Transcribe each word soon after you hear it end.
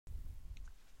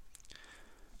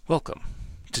Welcome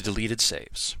to Deleted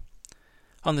Saves.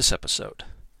 On this episode,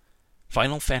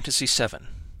 Final Fantasy VII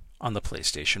on the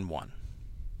PlayStation 1.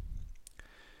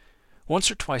 Once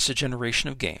or twice a generation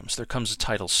of games, there comes a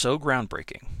title so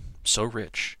groundbreaking, so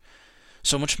rich,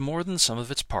 so much more than the sum of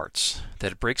its parts,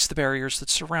 that it breaks the barriers that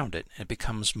surround it and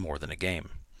becomes more than a game.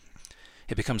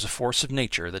 It becomes a force of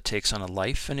nature that takes on a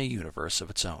life and a universe of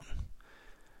its own.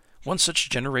 One such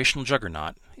generational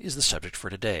juggernaut is the subject for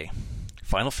today,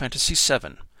 Final Fantasy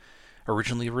VII,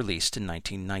 originally released in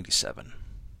 1997.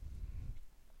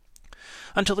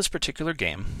 Until this particular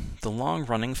game, the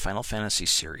long-running Final Fantasy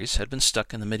series had been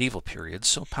stuck in the medieval period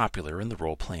so popular in the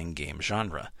role-playing game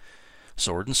genre: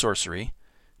 sword and sorcery,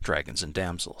 dragons and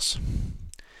damsels.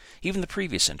 Even the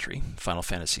previous entry, Final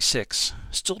Fantasy VI,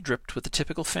 still dripped with the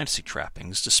typical fantasy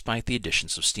trappings despite the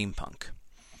additions of steampunk.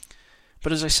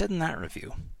 But as I said in that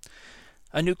review,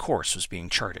 a new course was being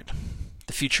charted.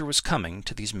 The future was coming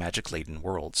to these magic-laden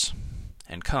worlds.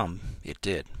 And come it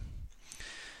did.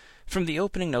 From the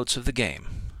opening notes of the game,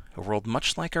 a world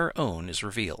much like our own is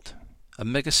revealed. A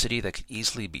megacity that could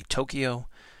easily be Tokyo,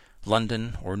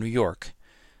 London, or New York,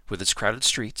 with its crowded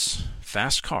streets,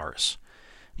 fast cars,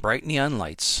 bright neon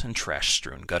lights, and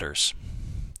trash-strewn gutters.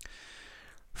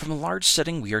 From the large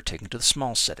setting we are taken to the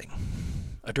small setting.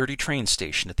 A dirty train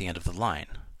station at the end of the line,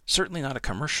 certainly not a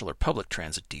commercial or public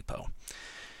transit depot.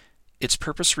 Its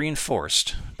purpose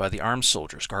reinforced by the armed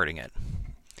soldiers guarding it.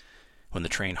 When the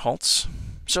train halts,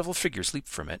 several figures leap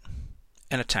from it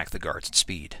and attack the guards at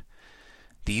speed.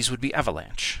 These would be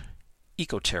Avalanche,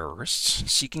 eco-terrorists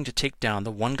seeking to take down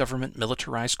the one government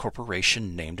militarized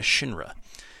corporation named Shinra,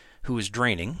 who is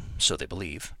draining, so they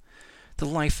believe, the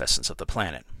life essence of the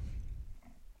planet.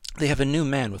 They have a new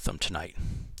man with them tonight,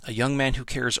 a young man who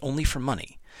cares only for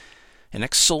money, an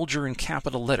ex-soldier in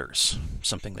capital letters,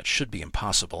 something that should be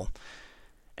impossible,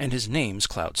 and his name's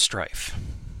Cloud Strife.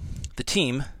 The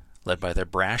team, led by their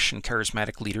brash and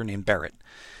charismatic leader named Barret,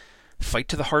 fight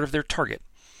to the heart of their target,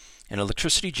 an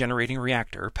electricity-generating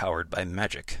reactor powered by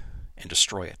magic, and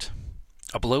destroy it.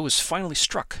 A blow is finally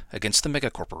struck against the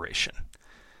megacorporation.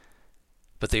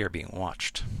 But they are being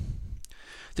watched.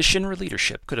 The Shinra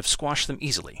leadership could have squashed them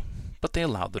easily, but they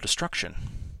allowed the destruction.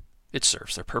 It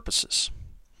serves their purposes.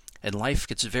 And life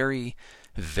gets very,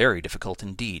 very difficult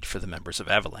indeed for the members of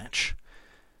Avalanche.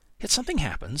 Yet something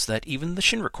happens that even the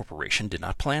Shinra Corporation did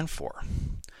not plan for.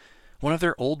 One of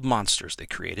their old monsters they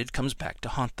created comes back to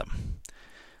haunt them.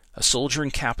 A soldier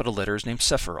in capital letters named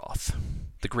Sephiroth,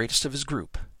 the greatest of his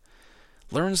group,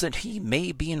 learns that he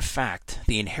may be in fact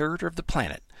the inheritor of the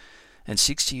planet and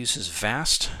seeks to use his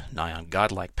vast, nigh on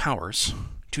godlike powers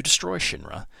to destroy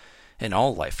Shinra and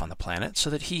all life on the planet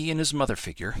so that he and his mother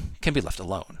figure can be left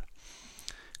alone.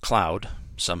 Cloud,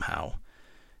 somehow,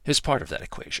 is part of that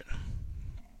equation.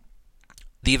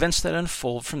 The events that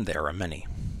unfold from there are many.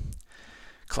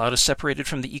 Cloud is separated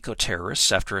from the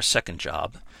eco-terrorists after a second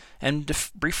job, and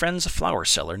befriends a flower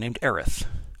seller named Aerith,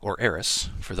 or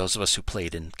Eris, for those of us who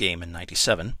played in the game in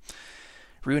 97,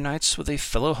 reunites with a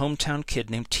fellow hometown kid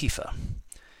named Tifa,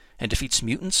 and defeats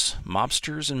mutants,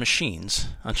 mobsters, and machines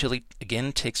until he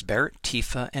again takes Barret,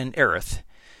 Tifa, and Aerith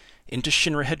into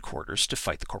Shinra headquarters to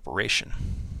fight the corporation.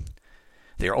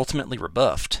 They are ultimately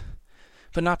rebuffed,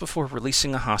 but not before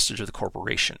releasing a hostage of the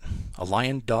corporation, a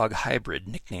lion-dog hybrid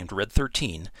nicknamed Red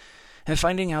 13, and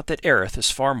finding out that Aerith is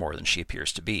far more than she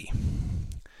appears to be.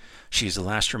 She is the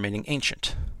last remaining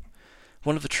ancient,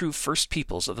 one of the true first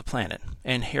peoples of the planet,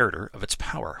 and inheritor of its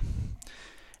power,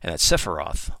 and that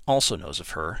Sephiroth also knows of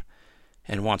her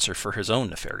and wants her for his own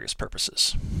nefarious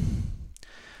purposes.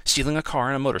 Stealing a car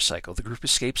and a motorcycle, the group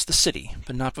escapes the city,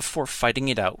 but not before fighting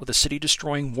it out with a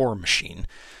city-destroying war machine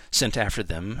sent after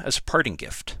them as a parting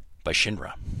gift by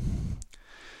Shinra.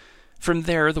 From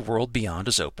there, the world beyond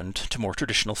is opened to more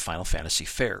traditional Final Fantasy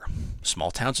fare: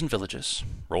 small towns and villages,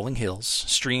 rolling hills,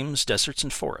 streams, deserts,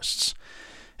 and forests,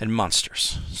 and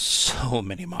monsters. So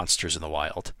many monsters in the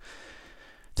wild.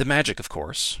 The magic, of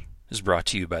course, is brought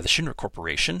to you by the Shinra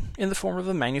Corporation in the form of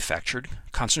a manufactured,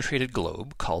 concentrated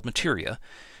globe called Materia,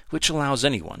 which allows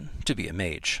anyone to be a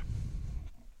mage.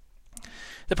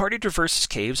 The party traverses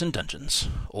caves and dungeons,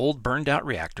 old burned-out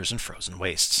reactors and frozen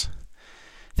wastes.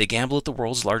 They gamble at the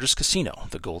world's largest casino,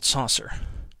 the Gold Saucer,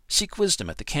 seek wisdom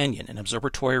at the canyon and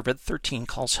observatory Red 13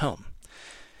 calls home,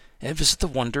 and visit the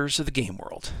wonders of the game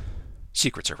world.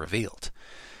 Secrets are revealed.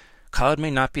 Cloud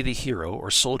may not be the hero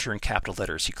or soldier in capital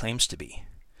letters he claims to be.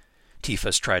 Tifa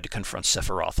has tried to confront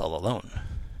Sephiroth all alone.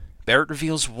 Barret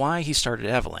reveals why he started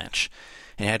Avalanche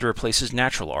and had to replace his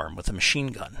natural arm with a machine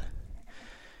gun.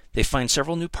 They find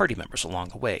several new party members along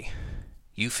the way.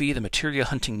 Yuffie, the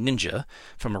materia-hunting ninja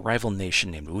from a rival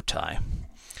nation named Wutai.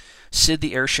 Sid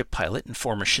the airship pilot and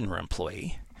former Shinra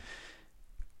employee,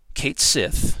 Kate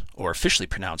Sith, or officially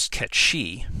pronounced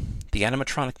Ket-Shi, the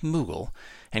animatronic Moogle,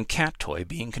 and Cat Toy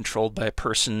being controlled by a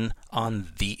person on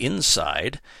the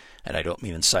inside, and I don't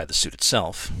mean inside the suit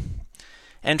itself,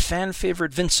 and fan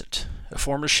favorite Vincent, a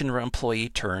former Shinra employee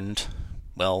turned,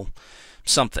 well,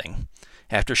 something,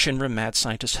 after Shinra mad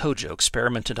scientist Hojo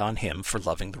experimented on him for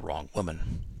loving the wrong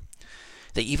woman.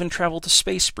 They even traveled to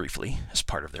space briefly as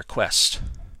part of their quest.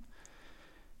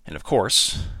 And of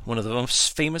course, one of the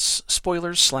most famous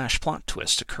spoilers/plot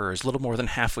twists occurs little more than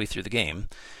halfway through the game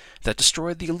that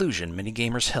destroyed the illusion many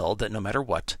gamers held that no matter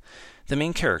what, the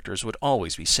main characters would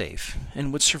always be safe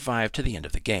and would survive to the end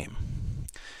of the game,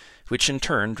 which in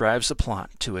turn drives the plot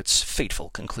to its fateful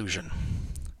conclusion.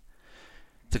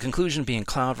 The conclusion being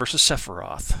Cloud vs.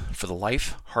 Sephiroth for the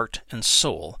life, heart, and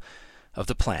soul of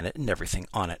the planet and everything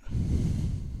on it.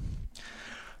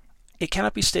 It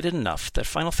cannot be stated enough that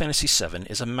Final Fantasy VII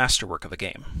is a masterwork of a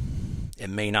game.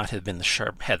 It may not have been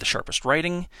had the sharpest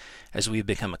writing, as we have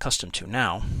become accustomed to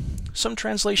now. Some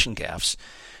translation gaffes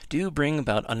do bring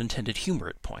about unintended humor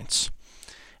at points,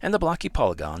 and the blocky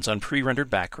polygons on pre-rendered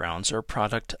backgrounds are a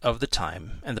product of the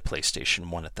time and the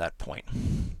PlayStation 1 at that point.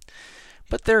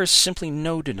 But there is simply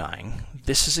no denying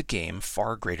this is a game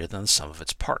far greater than the sum of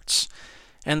its parts,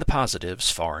 and the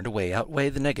positives far and away outweigh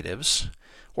the negatives,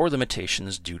 or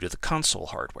limitations due to the console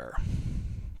hardware.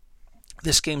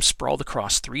 This game sprawled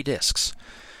across 3 discs,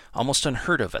 almost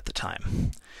unheard of at the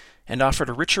time, and offered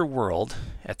a richer world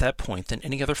at that point than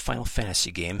any other Final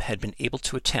Fantasy game had been able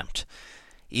to attempt,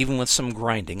 even with some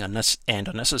grinding and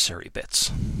unnecessary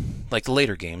bits, like the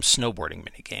later game's snowboarding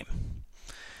minigame.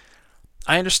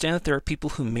 I understand that there are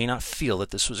people who may not feel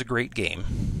that this was a great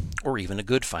game, or even a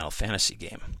good Final Fantasy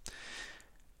game.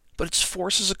 But its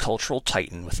force as a cultural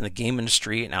titan within the game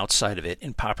industry and outside of it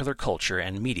in popular culture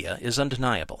and media is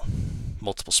undeniable.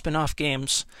 Multiple spin-off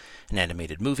games, an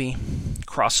animated movie,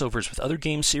 crossovers with other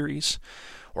game series,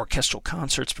 orchestral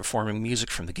concerts performing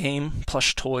music from the game,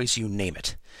 plush toys, you name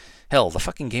it. Hell, the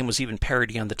fucking game was even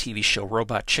parody on the TV show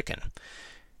Robot Chicken,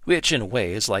 which in a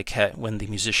way is like when the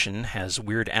musician has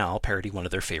Weird Al parody one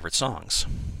of their favorite songs.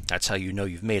 That's how you know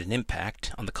you've made an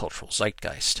impact on the cultural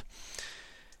zeitgeist.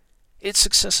 Its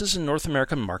successes in the North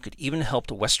American market even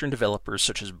helped Western developers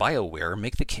such as BioWare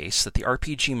make the case that the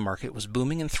RPG market was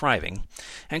booming and thriving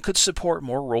and could support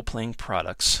more role-playing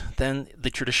products than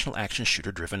the traditional action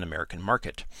shooter-driven American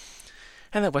market,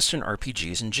 and that Western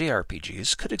RPGs and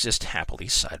JRPGs could exist happily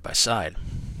side by side.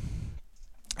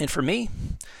 And for me,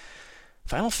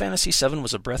 Final Fantasy VII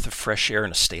was a breath of fresh air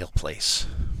in a stale place.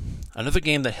 Another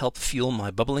game that helped fuel my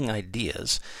bubbling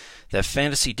ideas that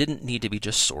fantasy didn't need to be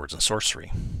just swords and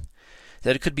sorcery,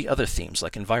 that it could be other themes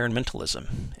like environmentalism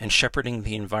and shepherding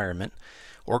the environment,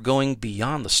 or going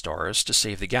beyond the stars to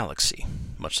save the galaxy,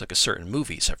 much like a certain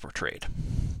movies have portrayed.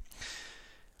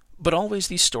 But always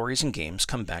these stories and games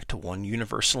come back to one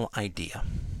universal idea: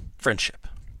 friendship.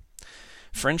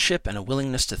 Friendship and a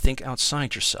willingness to think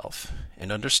outside yourself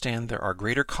and understand there are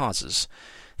greater causes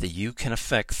that you can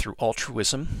affect through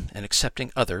altruism and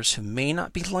accepting others who may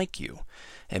not be like you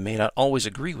and may not always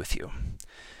agree with you,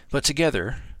 but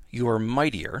together you are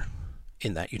mightier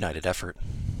in that united effort.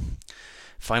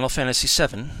 Final Fantasy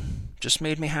VII just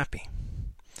made me happy.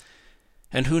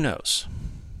 And who knows?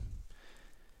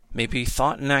 Maybe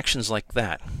thought and actions like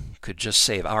that could just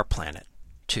save our planet,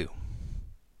 too.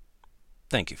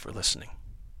 Thank you for listening.